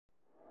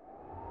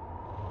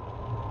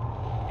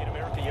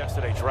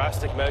Yesterday,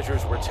 drastic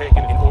measures were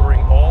taken in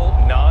ordering all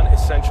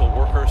non-essential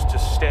workers to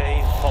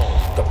stay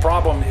home. The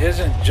problem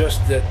isn't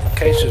just that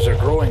cases are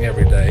growing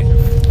every day,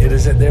 it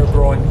is that they're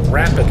growing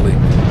rapidly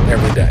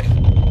every day.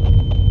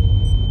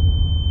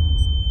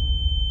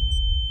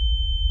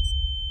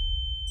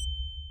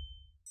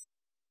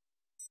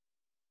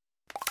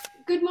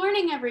 Good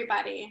morning,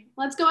 everybody.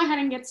 Let's go ahead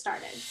and get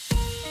started.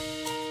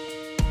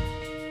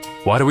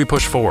 Why do we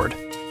push forward?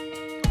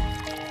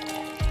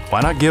 Why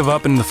not give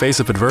up in the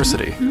face of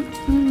adversity?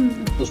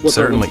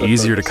 Certainly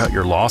easier to cut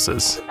your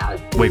losses.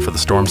 Wait for the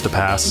storms to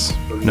pass.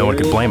 No one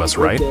could blame us,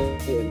 right?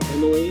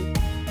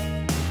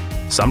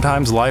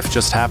 Sometimes life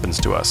just happens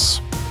to us.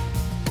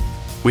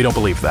 We don't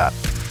believe that.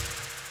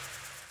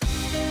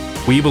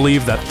 We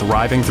believe that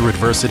thriving through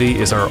adversity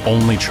is our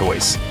only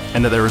choice,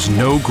 and that there is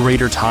no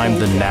greater time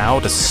than now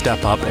to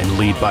step up and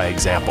lead by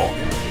example.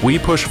 We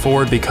push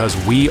forward because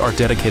we are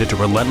dedicated to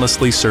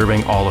relentlessly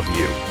serving all of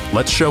you.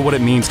 Let's show what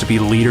it means to be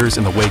leaders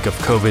in the wake of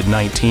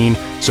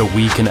COVID-19 so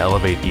we can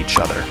elevate each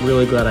other.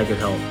 Really glad I could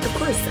help. Of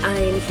course, I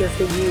am here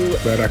for you.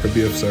 Glad I could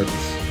be of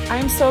service.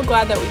 I'm so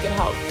glad that we could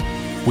help.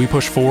 We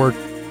push forward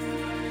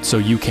so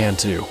you can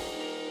too.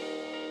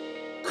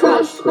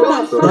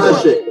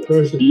 Crush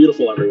it.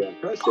 Beautiful, everyone.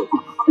 Crush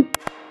it.